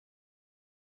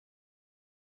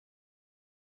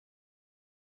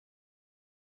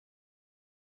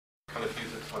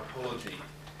typology,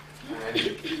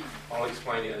 and I'll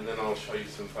explain it and then I'll show you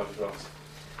some photographs.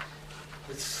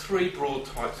 There's three broad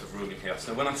types of rooming house.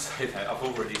 Now when I say that, I've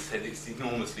already said it's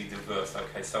enormously diverse,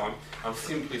 okay, so I'm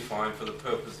simplifying for the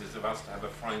purposes of us to have a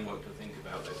framework to think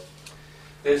about this.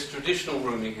 There's traditional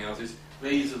rooming houses.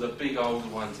 These are the big old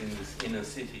ones in this inner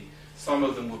city. Some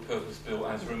of them were purpose-built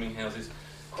as rooming houses.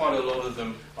 Quite a lot of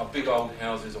them are big old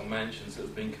houses or mansions that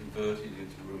have been converted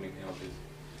into rooming houses.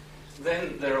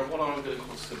 Then there are what I'm going to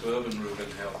call suburban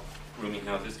rooming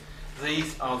houses.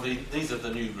 These are the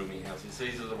new rooming houses.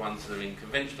 These are the ones that are in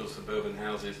conventional suburban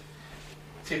houses,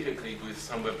 typically with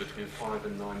somewhere between 5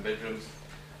 and 9 bedrooms.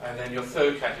 And then your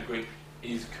third category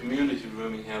is community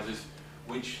rooming houses,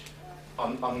 which are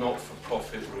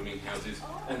not-for-profit rooming houses,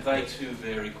 and they too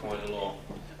vary quite a lot.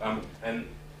 And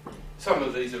some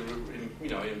of these are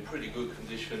in pretty good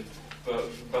condition,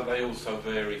 but they also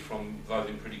vary from those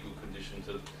in pretty good condition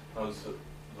to those that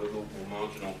look more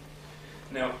marginal.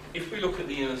 Now, if we look at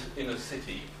the inner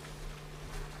city,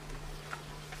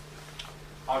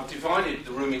 I've divided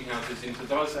the rooming houses into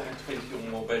those that have 20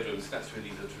 or more bedrooms. That's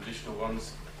really the traditional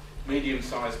ones.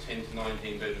 Medium-sized 10 to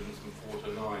 19 bedrooms and 4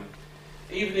 to 9.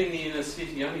 Even in the inner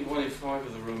city, only 1 in 5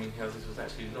 of the rooming houses was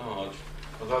actually large,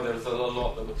 although there was a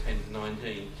lot that were 10 to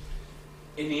 19.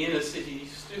 In the inner city,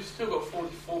 you've still got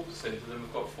 44% of them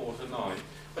have got 4 to 9.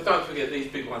 But don't forget these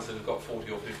big ones that have got 40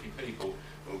 or 50 people.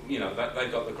 They've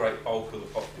got the great bulk of the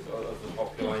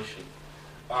population.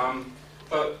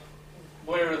 But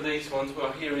where are these ones?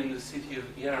 Well, here in the city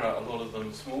of Yarra, a lot of them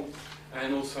are small,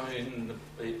 and also in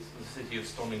the city of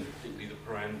Stonington, particularly the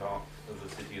Paranbar of the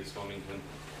city of Stonington.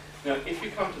 Now, if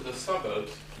you come to the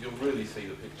suburbs, you'll really see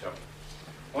the picture.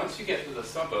 Once you get to the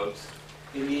suburbs,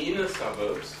 in the inner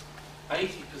suburbs,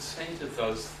 80% of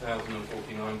those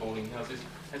 1,049 boarding houses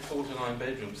had 4 to 9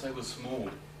 bedrooms. They were small.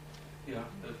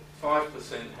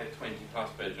 5% had 20 plus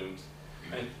bedrooms.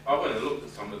 And I went and looked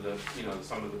at some of the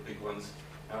big ones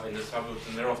out in the suburbs,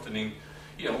 and they're often in,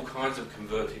 all kinds of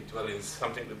converted dwellings.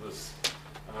 Something that was,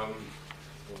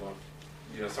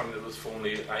 something that was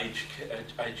formerly aged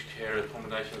care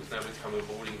accommodation has now become a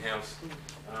boarding house.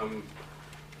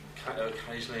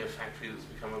 Occasionally a factory that's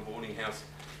become a boarding house.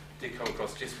 Did come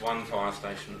across just one fire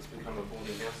station that's become a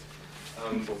boarding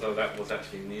house, although that was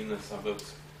actually in the inner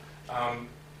suburbs.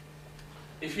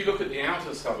 If you look at the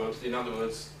outer suburbs, in other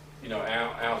words,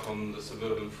 out on the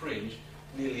suburban fringe,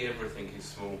 nearly everything is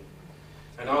small.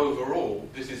 And overall,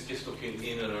 this is just looking at the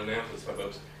inner and outer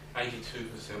suburbs,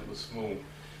 82% was small.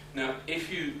 Now,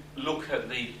 if you look at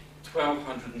the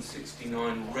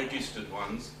 1,269 registered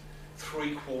ones,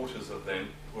 3/4 of them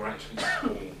were actually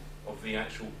small, of the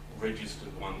actual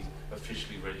registered ones,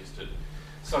 officially registered.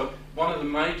 So one of the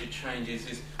major changes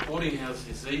is boarding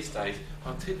houses these days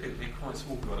are typically quite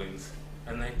small dwellings,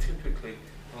 and they're typically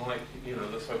like,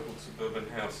 the so-called suburban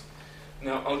house.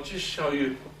 Now, I'll just show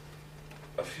you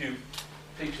a few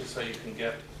pictures so you can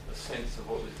get a sense of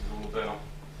what this is all about.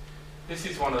 This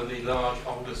is one of the large,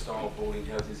 older style boarding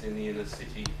houses in the inner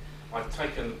city. I've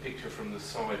taken the picture from the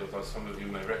side, although some of you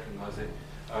may recognise it,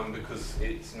 because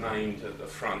it's named at the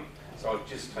front. So I've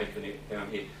just taken it down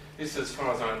here. This, as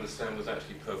far as I understand, was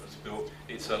actually purpose-built.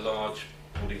 It's a large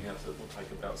boarding house that will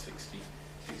take about 60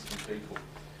 people.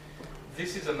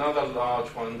 This is another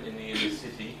large one in the inner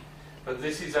city, but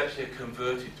this is actually a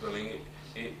converted dwelling.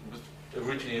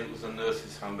 Originally it was a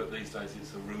nurse's home, but these days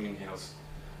it's a rooming house.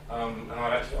 And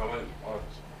I've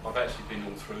actually been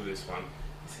all through this one.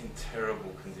 It's in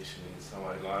terrible condition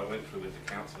inside. I went through with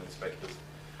the council inspectors.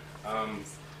 And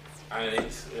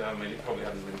it probably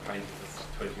hasn't been painted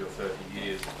for 20 or 30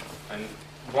 years. And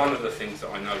one of the things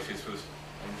that I noticed was,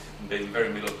 and being very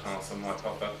middle class on my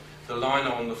part, but the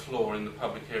lino on the floor in the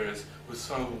public areas was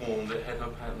so worn that it had no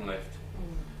pattern left.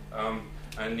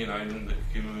 And in the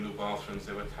communal bathrooms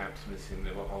there were taps missing,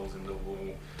 there were holes in the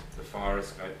wall, the fire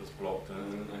escape was blocked,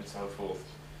 and so forth.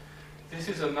 This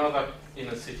is another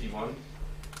inner city one.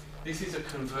 This is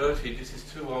this is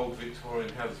 2 old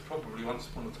Victorian houses, probably once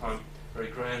upon a time very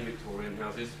grand Victorian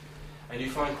houses, and you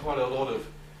find quite a lot of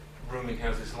rooming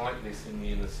houses like this in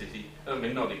the inner city. I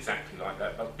mean, not exactly like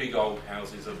that, but big old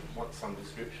houses of some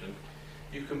description.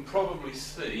 You can probably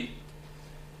see,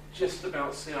 just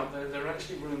about see up there, there are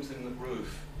actually rooms in the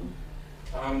roof.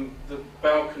 The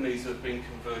balconies have been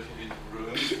converted into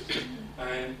rooms,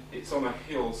 and it's on a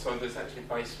hill, so there's actually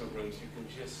basement rooms. You can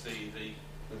just see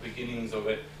the beginnings of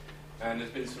it, and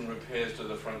there's been some repairs to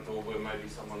the front door where maybe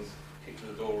someone's kicked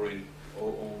the door in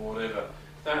or whatever.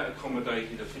 That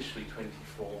accommodated officially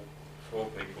 24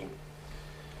 people.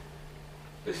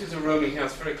 This is a rooming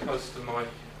house very close to my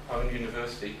own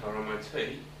university,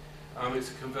 RMIT.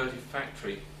 It's a converted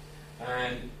factory,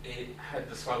 and it had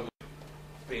the slogan,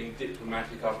 being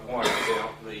diplomatic, I've wiped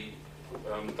out the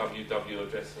www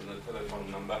address and the telephone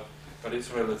number, but it's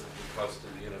relatively close to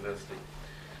the university.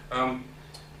 And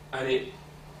a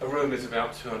room is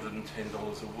about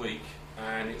 $210 a week,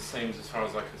 and it seems, as far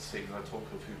as I can see, because I talked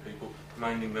to a few people,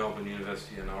 mainly Melbourne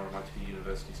University and RMIT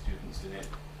University students in it.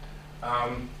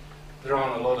 There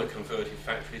aren't a lot of converted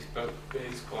factories, but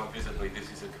it is quite visibly this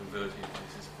is a converted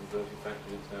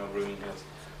factory. It's now a rooming house.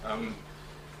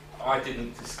 I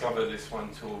didn't discover this one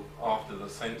till after the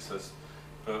census,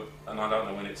 and I don't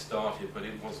know when it started, but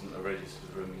it wasn't a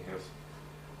registered rooming house.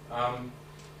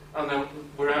 And now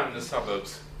we're out in the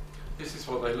suburbs. This is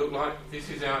what they look like. This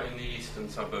is out in the eastern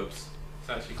suburbs. It's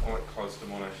actually quite close to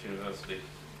Monash University.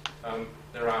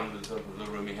 There are the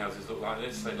rooming houses look like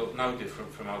this. They look no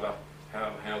different from other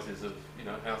houses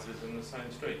in the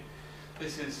same street.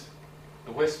 This is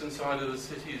the western side of the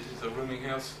city. This is a rooming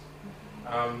house.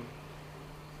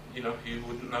 You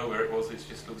wouldn't know where it was. It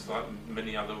just looks like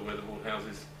many other weatherboard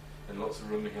houses, and lots of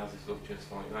rooming houses look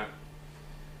just like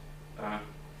that.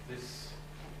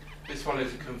 This one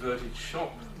is a converted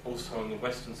shop, also on the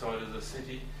western side of the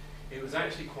city. It was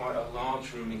actually quite a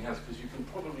large rooming house, because you can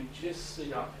probably just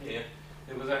see up here,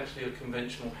 there was actually a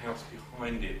conventional house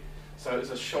behind it. So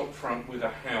it's a shop front with a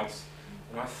house,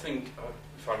 and I think,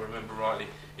 if I remember rightly,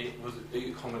 it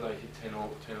accommodated 10 or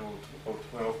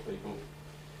 12 people.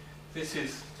 This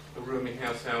is a rooming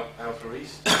house outer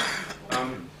east.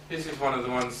 This is one of the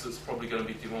ones that's probably going to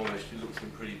be demolished. It looks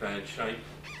in pretty bad shape.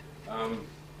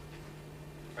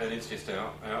 And it's just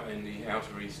out in the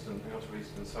outer eastern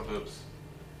suburbs.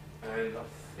 And I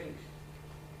think,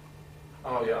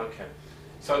 oh yeah, okay.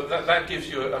 So that gives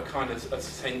you a kind of a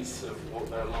sense of what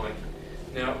they're like.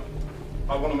 Now,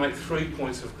 I want to make 3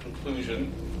 points of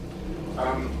conclusion.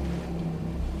 I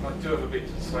do have a bit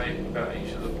to say about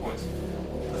each of the points.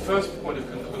 The first point of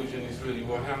conclusion is really,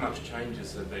 well, how much change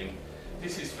has there been?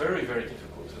 This is very, very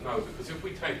difficult to know, because if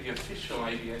we take the official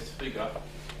ABS figure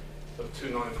of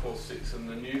 2946 and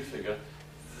the new figure,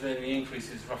 then the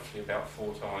increase is roughly about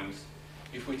 4 times.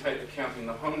 If we take counting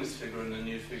the homeless figure and the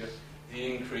new figure,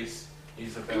 the increase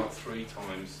is about 3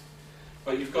 times.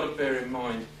 But you've got to bear in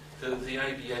mind that the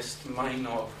ABS may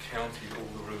not have counted all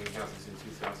the rooming houses in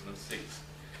 2006,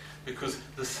 because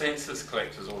the census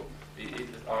collectors,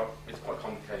 it's quite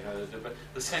complicated, but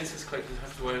the census collectors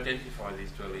have to identify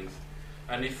these dwellings.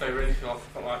 And if they were anything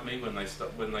like me when they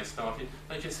started,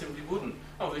 they just simply wouldn't.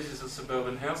 Oh, this is a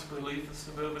suburban house, we'll leave the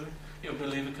suburban, we'll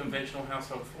leave a conventional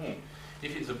household form.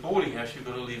 If it's a boarding house, you've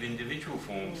got to leave individual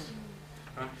forms.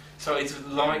 Right? So it's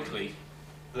likely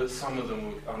that some of them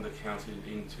were undercounted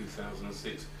in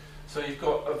 2006. So you've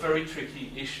got a very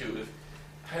tricky issue of,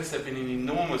 has there been an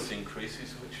enormous increase,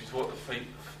 which is what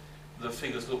the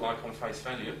figures look like on face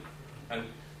value. And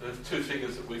the 2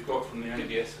 figures that we've got from the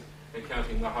ABS, and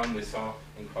counting the homeless, are,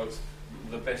 in quotes,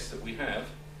 the best that we have.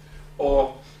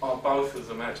 Or are both of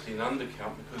them actually an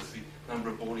undercount, because the number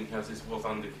of boarding houses was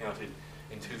undercounted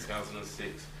in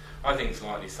 2006. I think it's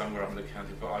likely somewhere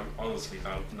undercounted, but I honestly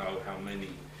don't know how many.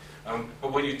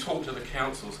 But when you talk to the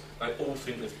councils, they all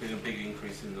think there's been a big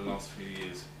increase in the last few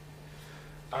years.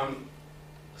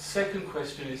 Second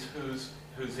question is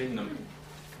who's in them.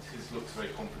 This looks very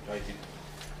complicated.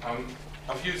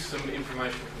 I've used some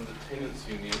information from the Tenants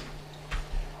Union.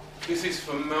 This is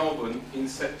for Melbourne in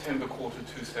September quarter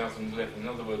 2011, in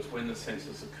other words, when the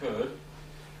census occurred.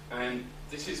 And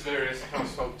this is various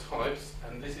household types,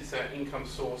 and this is their income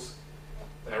source,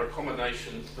 their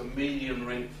accommodation, the median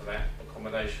rent for that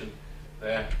accommodation,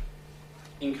 their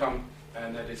income,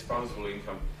 and their disposable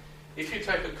income. If you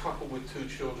take a couple with 2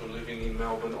 children living in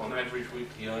Melbourne, on average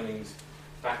weekly earnings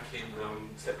back in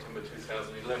September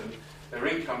 2011, their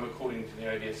income, according to the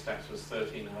ABS stats, was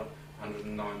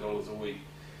 $1,309 a week.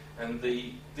 And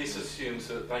this assumes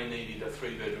that they needed a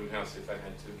 3-bedroom house if they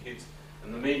had 2 kids,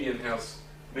 and the median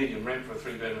rent for a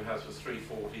 3-bedroom house was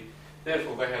 $340.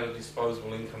 Therefore, they had a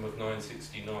disposable income of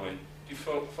 $969. Do you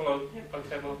follow? Yep.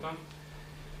 Okay, well done.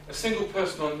 A single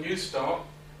person on New Start,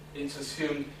 it's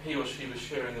assumed he or she was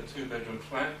sharing a 2-bedroom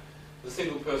flat. The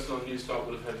single person on New Start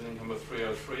would have had an income of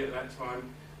 $303 at that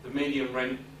time. The median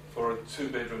rent for a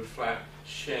 2-bedroom flat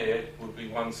shared would be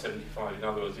 $175. In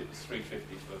other words, it was $350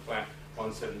 for the flat,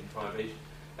 $175 each.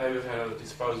 They would have had a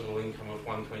disposable income of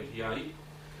 $128.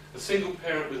 A single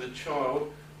parent with a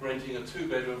child renting a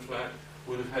 2-bedroom flat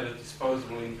would have had a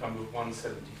disposable income of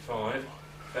 $175.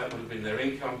 That would have been their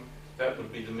income. That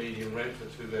would be the median rent for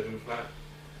a 2-bedroom flat.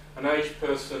 An aged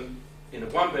person in a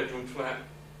 1-bedroom flat,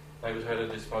 they would have had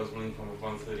a disposable income of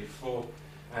 $134.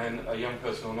 And a young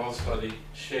person on Austudy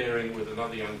sharing with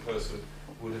another young person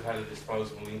would have had a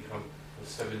disposable income of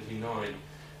 79.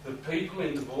 The people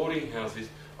in the boarding houses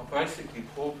are basically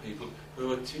poor people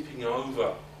who are tipping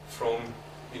over from,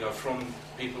 from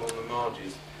people on the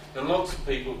margins. Now, lots of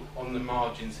people on the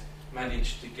margins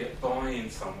manage to get by in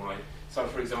some way. So,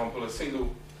 for example, a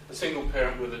single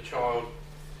parent with a child,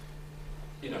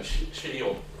 she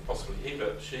or possibly he,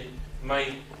 but she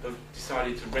may have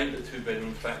decided to rent a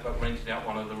two-bedroom flat but rented out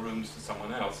one of the rooms to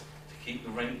someone else to keep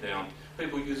the rent down.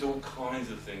 People use all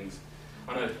kinds of things.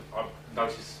 I know I've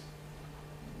noticed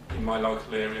in my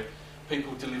local area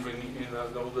people delivering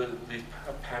all the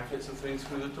pamphlets and things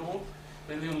through the door.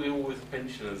 They're nearly always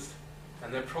pensioners,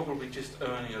 and they're probably just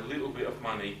earning a little bit of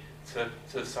money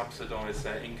to subsidise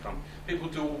their income. People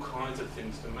do all kinds of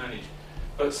things to manage,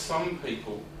 but some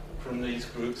people from these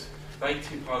groups, they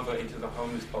tip over into the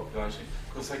homeless population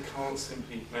because they can't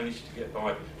simply manage to get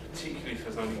by, particularly if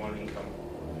there's only one income,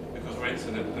 because rents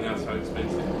are now so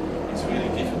expensive. It's really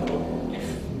difficult.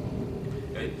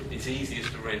 It's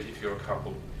easiest to rent if you're a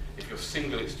couple. If you're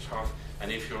single, it's tough,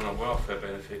 and if you're on a welfare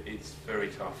benefit, it's very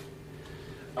tough.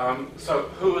 So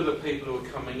who are the people who are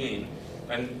coming in?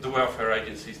 And the welfare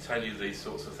agencies tell you these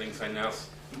sorts of things. They now,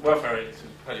 welfare agencies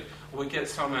tell you, well, we get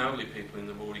some elderly people in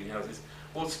the boarding houses.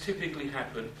 What's typically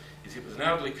happened is it was an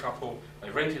elderly couple, they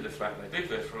rented a flat, they lived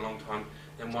there for a long time,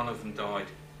 then one of them died,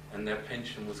 and their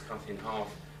pension was cut in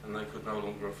half, and they could no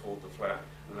longer afford the flat,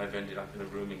 and they've ended up in a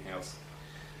rooming house.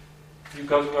 You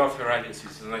go to welfare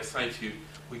agencies and they say to you,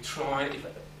 we try, if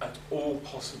at all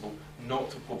possible, not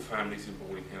to put families in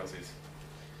boarding houses.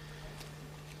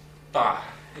 But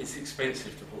it's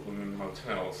expensive to put them in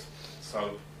motels.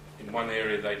 So in one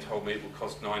area they told me it would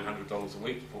cost $900 a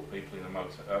week to put people in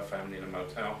a family in a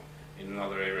motel. In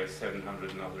another area,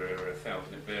 $700, another area,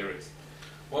 $1,000, it varies.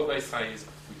 What they say is,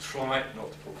 we try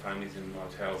not to put families in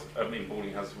motels, in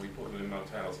boarding houses, we put them in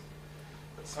motels.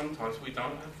 But sometimes we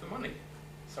don't have the money.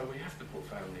 So we have to put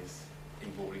families in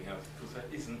boarding houses because there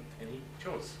isn't any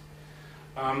choice.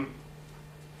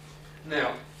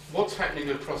 Now, what's happening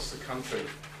across the country?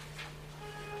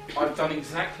 I've done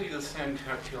exactly the same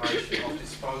calculation of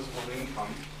disposable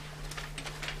income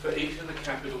for each of the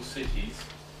capital cities,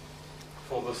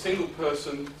 for the single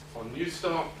person on New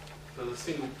Start, for the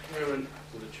single parent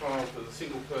with a child, for the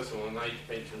single person on an age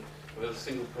pension, for the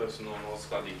single person on our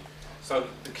study. So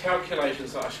the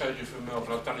calculations that I showed you from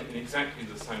Melbourne, I've done it in exactly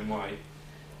the same way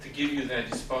to give you their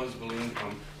disposable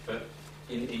income but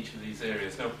in each of these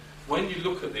areas. Now, when you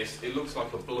look at this, it looks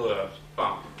like a blur,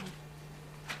 but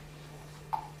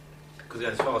because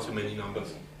there's far too many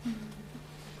numbers.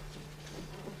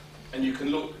 And you can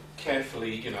look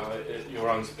carefully, at your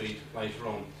own speed later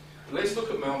on. But let's look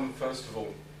at Melbourne first of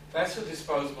all. That's the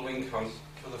disposable income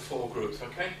for the four groups,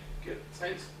 okay? Get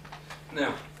sense?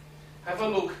 Now, have a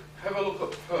look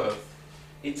at Perth.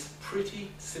 It's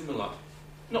pretty similar.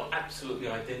 Not absolutely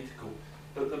identical,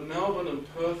 but the Melbourne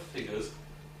and Perth figures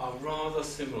are rather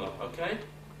similar, okay?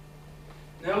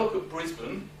 Now look at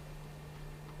Brisbane.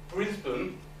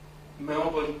 Brisbane,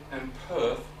 Melbourne and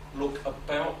Perth look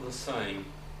about the same.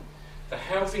 The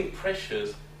housing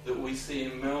pressures that we see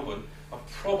in Melbourne are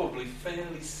probably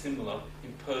fairly similar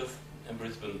in Perth and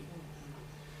Brisbane.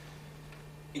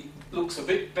 It looks a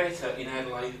bit better in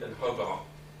Adelaide and Hobart.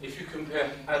 If you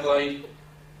compare Adelaide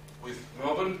with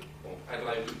Melbourne, or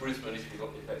Adelaide with Brisbane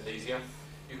if that's easier,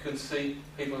 you can see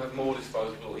people have more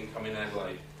disposable income in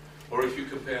Adelaide. Or if you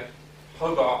compare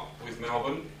Hobart with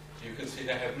Melbourne, you can see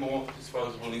they have more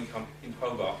disposable income in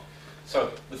Hobart.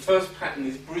 So the first pattern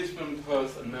is Brisbane,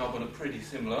 Perth and Melbourne are pretty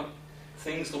similar.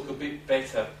 Things look a bit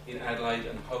better in Adelaide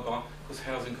and Hobart because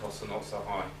housing costs are not so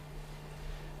high.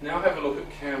 Now have a look at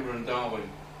Canberra and Darwin.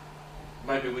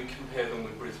 Maybe we compare them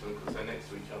with Brisbane because they're next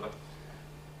to each other.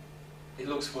 It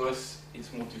looks worse,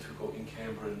 it's more difficult in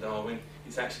Canberra and Darwin.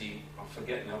 It's actually, I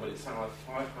forget now, but it's something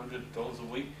like $500 a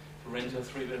week to rent a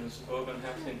 3-bedroom suburban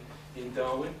house in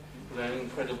Darwin with an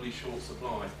incredibly short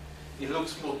supply. It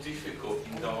looks more difficult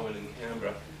in Darwin and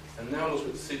Canberra. And now look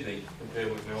at Sydney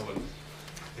compared with Melbourne.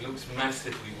 It looks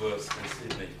massively worse than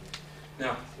Sydney.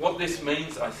 Now, what this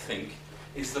means, I think,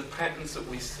 is the patterns that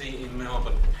we see in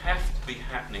Melbourne have to be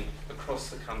happening across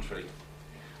the country.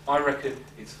 I reckon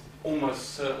it's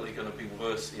almost certainly going to be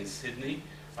worse in Sydney.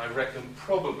 I reckon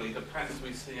probably the patterns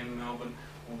we see in Melbourne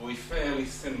will be fairly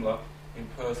similar in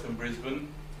Perth and Brisbane,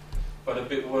 but a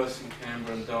bit worse in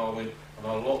Canberra and Darwin, and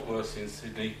a lot worse in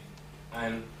Sydney,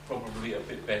 and probably a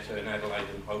bit better in Adelaide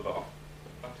and Hobart.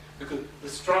 Because the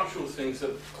structural things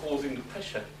that are causing the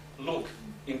pressure look,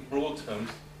 in broad terms,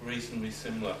 reasonably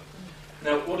similar.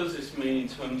 Now, what does this mean in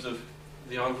terms of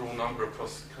the overall number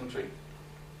across the country?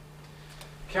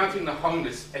 Counting the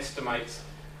Homeless estimates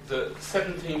that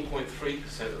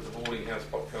 17.3% of the boarding house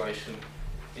population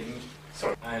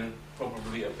and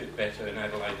probably a bit better in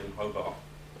Adelaide and Hobart.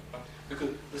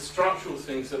 Because the structural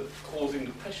things that are causing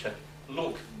the pressure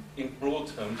look, in broad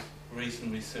terms,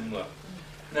 reasonably similar.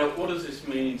 Now, what does this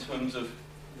mean in terms of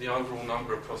the overall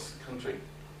number across the country?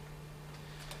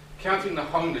 Counting the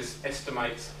Homeless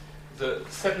estimates that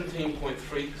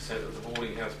 17.3% of the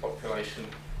boarding house population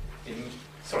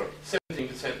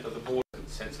 17% of the boarding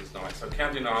census night. So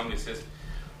counting the homeless says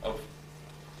of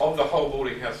the whole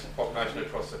boarding house population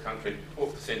across the country,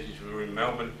 what percentage were in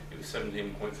Melbourne? It was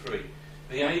 17.3.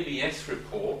 The ABS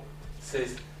report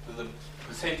says that the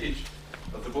percentage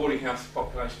of the boarding house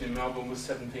population in Melbourne was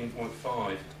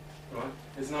 17.5. Right?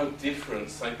 There's no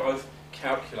difference. They both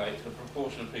calculate the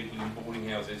proportion of people in boarding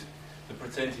houses. The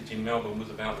percentage in Melbourne was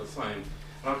about the same.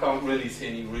 And I can't really see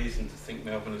any reason to think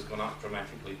Melbourne has gone up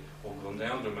dramatically or gone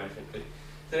down dramatically.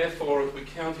 Therefore, if we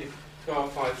counted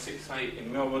 12,568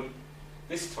 in Melbourne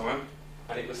this time,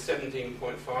 and it was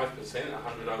 17.5%,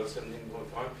 100 over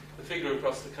 17.5, the figure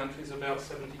across the country is about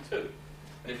 72.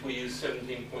 And if we use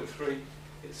 17.3,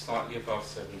 it's slightly above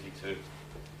 72.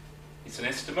 It's an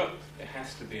estimate. It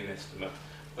has to be an estimate.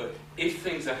 But if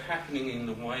things are happening in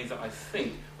the way that I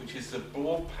think, which is the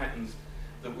broad patterns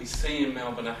that we see in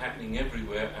Melbourne are happening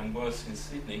everywhere and worse in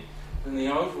Sydney, then the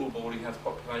overall boarding house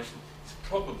population is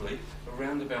probably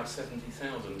around about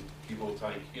 70,000, give or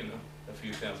take, a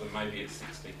few thousand. Maybe it's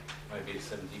 60, maybe it's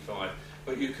 75.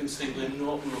 But you can see we're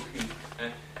not looking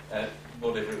at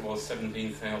whatever it was,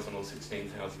 17,000 or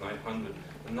 16,800.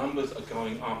 The numbers are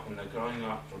going up, and they're going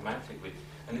up dramatically.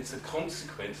 And it's a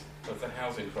consequence of the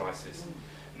housing crisis.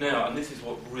 Now, and this is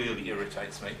what really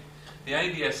irritates me, the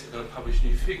ABS are going to publish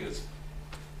new figures,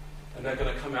 and they're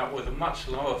going to come out with a much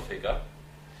lower figure,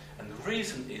 and the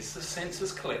reason is the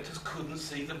census collectors couldn't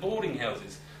see the boarding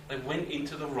houses. They went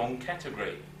into the wrong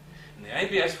category. And the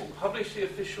ABS will publish the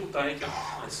official data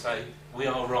and say, we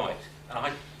are right. And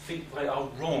I think they are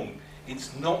wrong.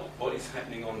 It's not what is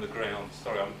happening on the ground.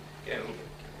 Sorry, I'm getting a little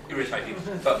bit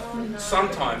irritated, but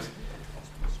sometimes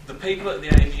the people at the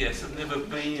ABS have never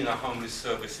been in a homeless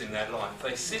service in their life.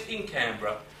 They sit in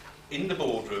Canberra, in the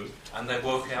boardroom, and they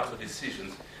work out the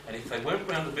decisions. And if they went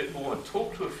round a bit more and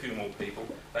talked to a few more people,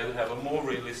 they would have a more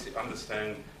realistic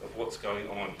understanding of what's going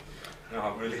on. No,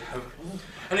 I really hope.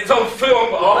 And it's on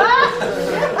film.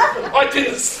 Oh, I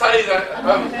didn't say that.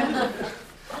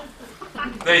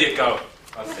 There you go.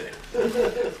 That's it.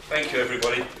 Thank you,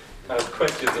 everybody.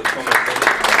 Questions or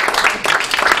comments?